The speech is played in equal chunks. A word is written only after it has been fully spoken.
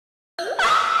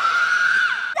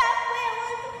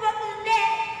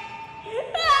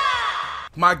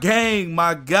My gang,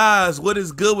 my guys, what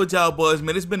is good with y'all boys,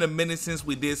 man? It's been a minute since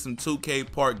we did some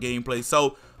 2K Park gameplay,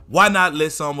 so why not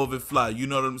let some of it fly? You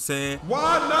know what I'm saying?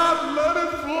 Why not let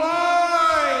it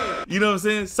fly? You know what I'm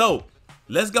saying? So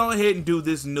let's go ahead and do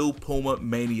this new Puma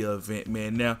Mania event,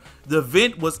 man. Now, the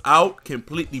event was out,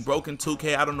 completely broken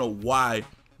 2K. I don't know why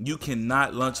you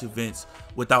cannot launch events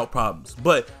without problems.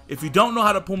 But if you don't know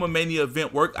how the Puma Mania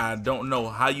event work, I don't know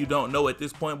how you don't know at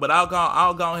this point, but I'll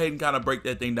go ahead and kind of break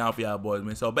that thing down for y'all boys,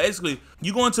 man. So basically,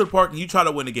 you go into the park and you try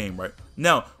to win the game, right?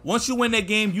 Now, once you win that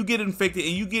game, you get infected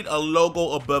and you get a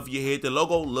logo above your head. The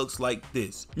logo looks like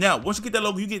this. Now, once you get that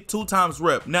logo, you get 2 times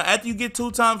rep. Now, after you get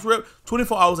 2 times rep,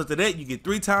 24 hours after that, you get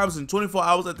 3 times, and 24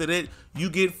 hours after that, you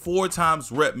get 4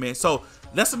 times rep, man. So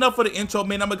that's enough for the intro,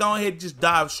 man. I'm gonna go ahead and just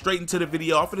dive straight into the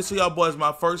video. I'm finna show y'all boys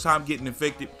my first time getting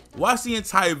infected. Watch the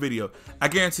entire video. I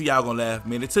guarantee y'all gonna laugh,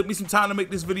 man. It took me some time to make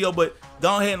this video, but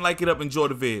go ahead and like it up, enjoy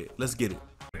the vid. Let's get it.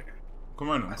 Come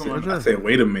on, come on. I said,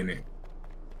 wait a minute.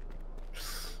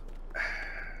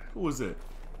 Who was that?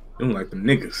 You don't like them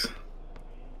niggas.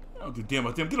 I don't give a damn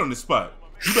about them. Get on this spot.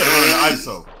 You better run the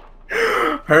ISO.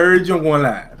 Heard you going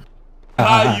live.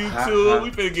 Hi, YouTube.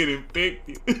 We finna get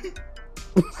infected.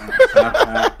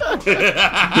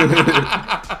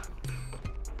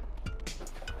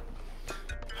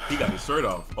 He got his shirt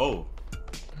off. Oh.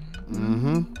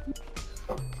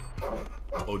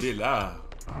 Oh, they lie.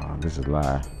 Oh, this is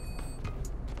live.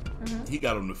 He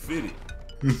got him to fit it.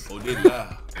 Oh, they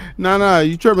lie. Nah,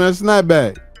 you tripping? That's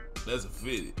snapback. That's a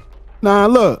fitted. Nah,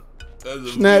 look. That's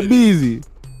a Snap fitted. Beezy.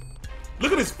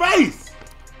 Look at his face.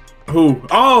 Who?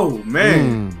 Oh,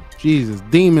 man. Jesus,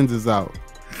 demons is out.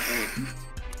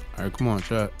 All right, come on,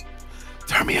 chat.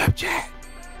 Turn me up, chat.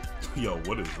 Yo,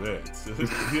 what is that?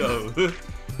 Yo,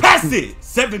 pass it.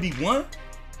 71.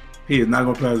 He is not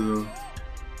going to pass it, though.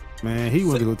 Man, he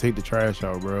went to go take the trash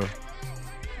out, bro.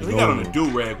 He got on a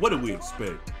do-rag. What did we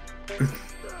expect?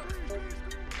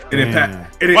 And then,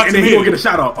 and then he gonna get a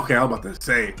shot off. Okay, I was about to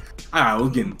say, I was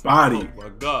getting bodied. Oh my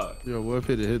god. Yo, what if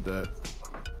it hit that?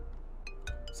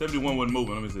 71 wasn't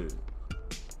moving. Let me see it.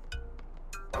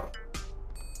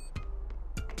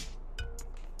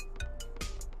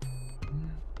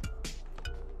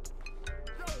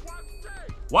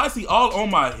 Why is he all on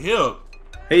my hip?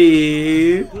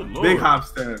 Hey, big hop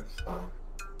steps.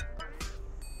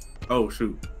 Oh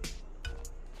shoot.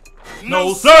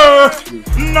 No, sir!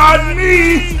 Not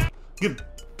me! Get him.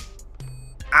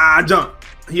 Ah, jump.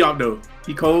 He off though.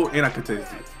 He cold and I can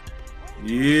taste it.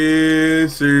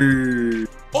 Yes, sir.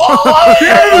 Oh,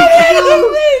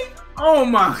 oh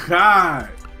my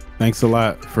god. Thanks a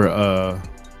lot for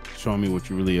showing me what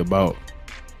you're really about.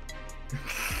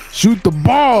 Shoot the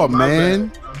ball,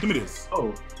 man. give me this.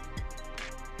 Oh.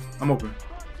 I'm open.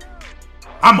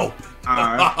 I'm open.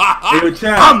 Alright. Hey,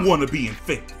 chat. I'm gonna be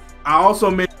infected. I also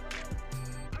made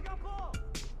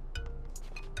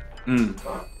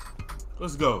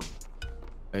Let's go.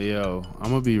 Hey, yo,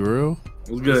 I'm gonna be real.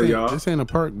 What's good, y'all? This ain't a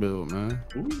park build, man.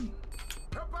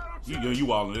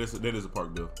 You all know that is a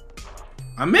park bill.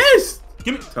 I missed.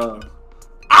 Give me. Tough.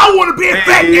 I want to be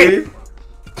infected.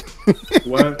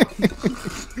 What?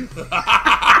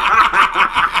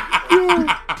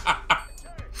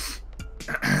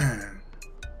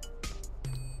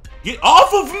 Get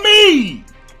off of me!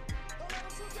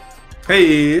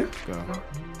 Hey. Go.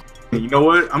 You know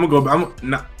what? I'm gonna go. I'm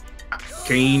not.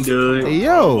 Can't do it. Hey,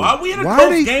 yo. Why are we in a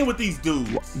close game with these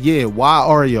dudes? Yeah, why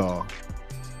are y'all?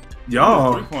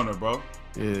 Y'all. Corner, bro.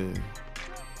 Yeah.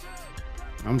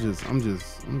 I'm just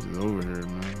over here,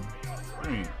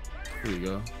 man. Here you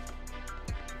go.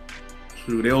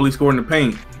 Shoot, they only scored in the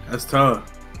paint. That's tough.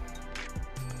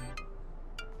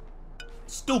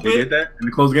 Stupid. They get that in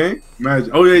the close game?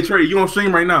 Imagine. Oh yeah, Trey, you on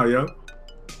stream right now, yo?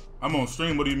 I'm on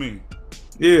stream. What do you mean?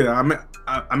 Yeah, I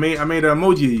made an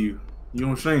emoji of you. You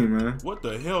on stream, man? What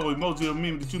the hell emoji of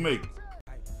meme did you make?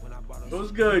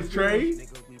 What's good, Trey?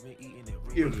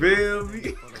 You feel me?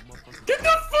 Get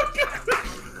the fuck out!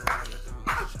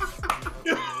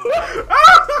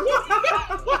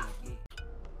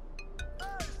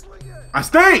 I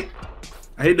stink.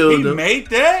 I hate those. He made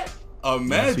that? Imagine.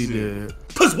 Yes, he did.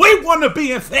 Cause we want to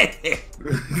be infected.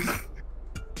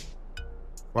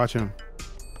 Watch him.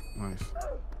 Nice.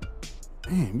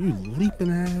 Damn, you leaping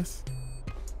ass.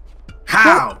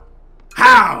 How? What?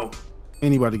 How?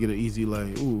 Anybody get an easy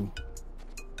lay? Ooh.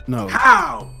 No.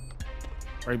 How?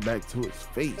 Right back to his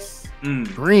face.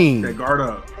 Green. Said guard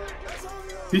up.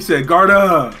 He said guard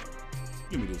up.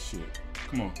 Give me this shit.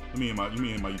 Come on. Let me in my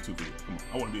YouTube video. Come on.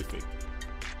 I want to be infected.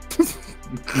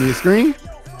 Need a screen?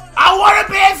 I want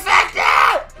to be infected!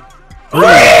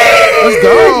 Let's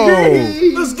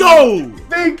go. Let's go.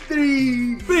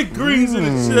 Victory. Big greens in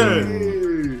the chat.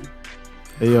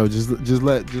 Hey yo, just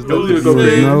let the Go viewers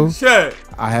know Chat.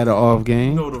 I had an off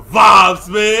game. You know the vibes,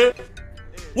 man.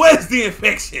 Where's the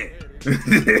infection?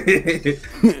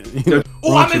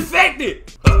 Oh, I'm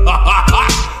infected.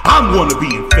 I'm gonna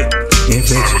be infected.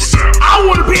 Infectious. I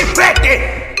wanna be infected.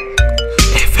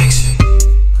 Infection.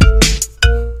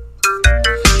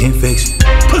 Infection.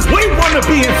 Cause we wanna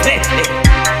be infected.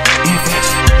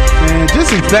 Infection. Man,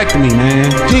 just infect me,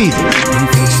 man. Jesus.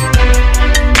 Infection.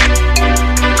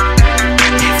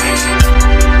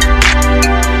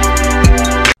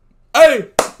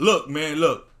 Hey, look, man,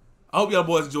 look. I hope y'all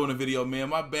boys enjoying the video, man.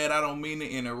 My bad, I don't mean to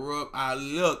interrupt.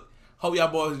 Hope y'all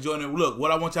boys enjoying it. Look,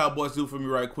 what I want y'all boys to do for me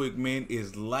right quick, man,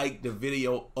 is like the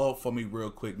video up for me real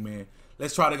quick, man.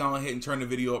 Let's try to go ahead and turn the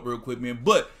video up real quick, man.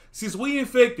 But since we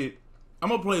infected, I'm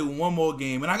gonna play one more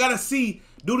game, and I gotta see,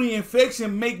 do the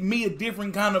infection make me a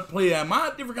different kind of player? Am I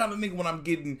a different kind of nigga when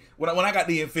I got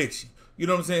the infection? You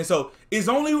know what I'm saying? So it's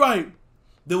only right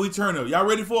that we turn up. Y'all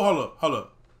ready for it? Hold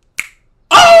up.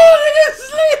 Oh,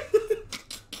 it's lit!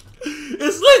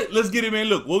 It's lit. Let's get it, man.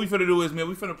 Look, what we finna do is, man,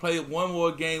 we finna play one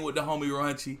more game with the homie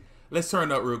Runchy. Let's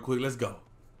turn up real quick. Let's go.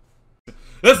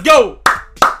 Let's go.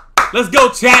 Let's go,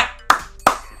 chat.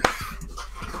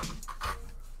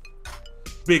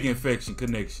 Big infection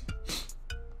connection.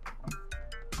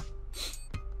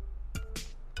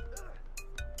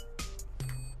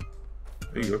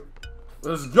 There you go.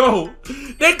 Let's go.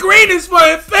 That green is for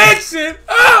infection.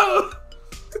 Oh.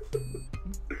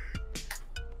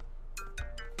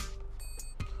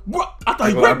 Bro, I thought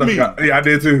he wrecked me. Yeah, I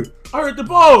did too. I heard the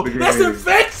ball. That's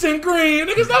infection green.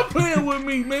 Nigga, stop playing with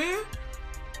me, man.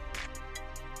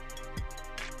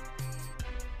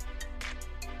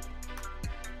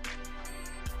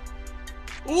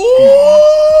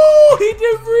 Ooh, he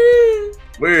did free.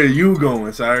 Where are you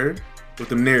going, sir? With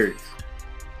them lyrics?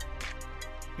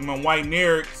 My white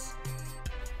lyrics.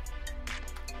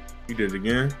 You did it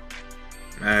again?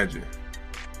 Imagine.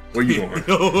 Where you going?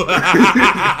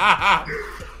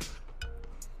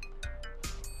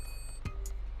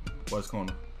 What's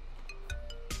corner?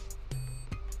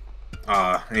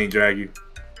 Ain't drag you.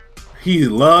 He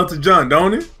love to jump,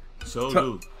 don't he? So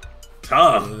do.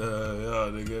 Tough. Yeah,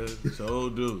 nigga. So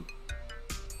do.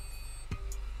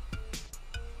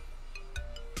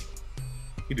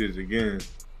 He did it again.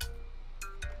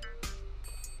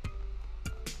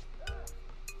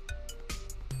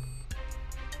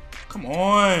 Come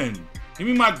on. Give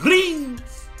me my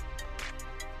greens.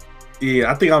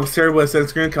 Yeah, I think I was terrible at setting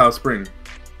screen called spring.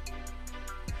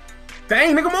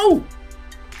 Dang, nigga, move.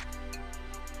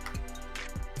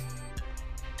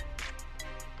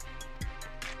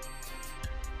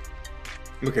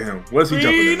 Look at him. What is he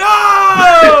jumping in?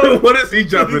 No! What is he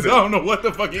jumping in? I don't know what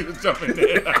the fuck he was jumping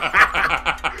in.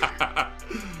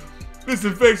 This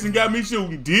infection got me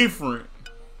shooting different.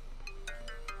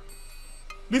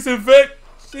 This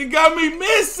infection got me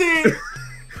missing.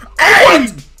 Hey!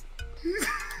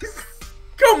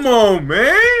 Come on,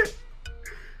 man.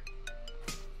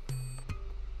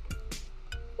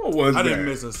 What was that? I didn't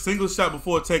miss a single shot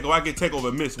before takeover. I get takeover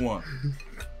and miss one.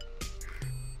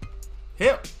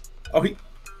 Help. Oh, that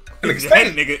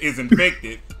nigga is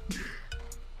infected.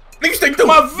 Nigga, stay through.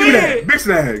 My vid. Big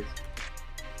snag.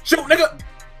 Shoot, nigga.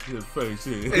 This face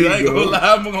shit. There you I ain't go. gonna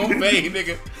lie, I'm gonna fade,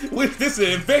 nigga. This is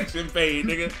an infection fade,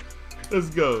 nigga. Let's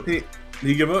go. He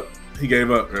give up? He gave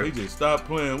up, right? We just stopped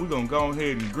playing. We gonna go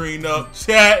ahead and green up.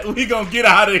 Chat, we gonna get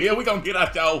out of here. We gonna get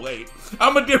out y'all way.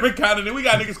 I'm a different kind of nigga. We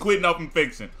got niggas quitting off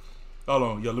infection. Hold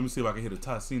on, yo, let me see if I can hit a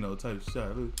Tassino type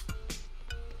shot.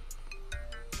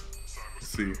 Let's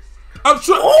see. I'm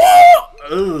trying.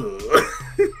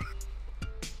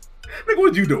 Nigga,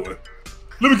 what you doing?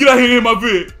 Let me get out here in my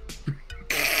vid.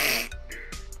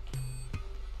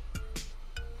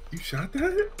 You shot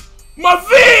that? My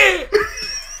vid!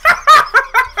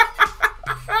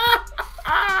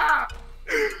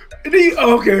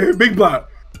 Okay, big block.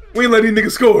 We ain't let these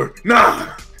niggas score.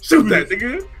 Nah, shoot that,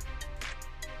 nigga.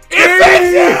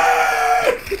 Infection!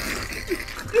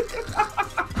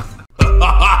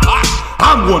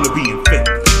 I'm gonna be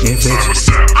infected.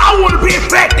 Infection. I wanna be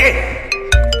infected.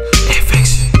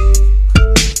 Infection.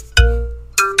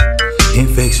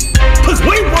 Infection. Cause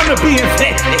we wanna be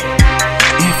infected.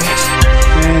 Infection.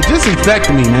 Man, just infect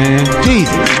me, man.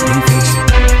 Jesus. Infection.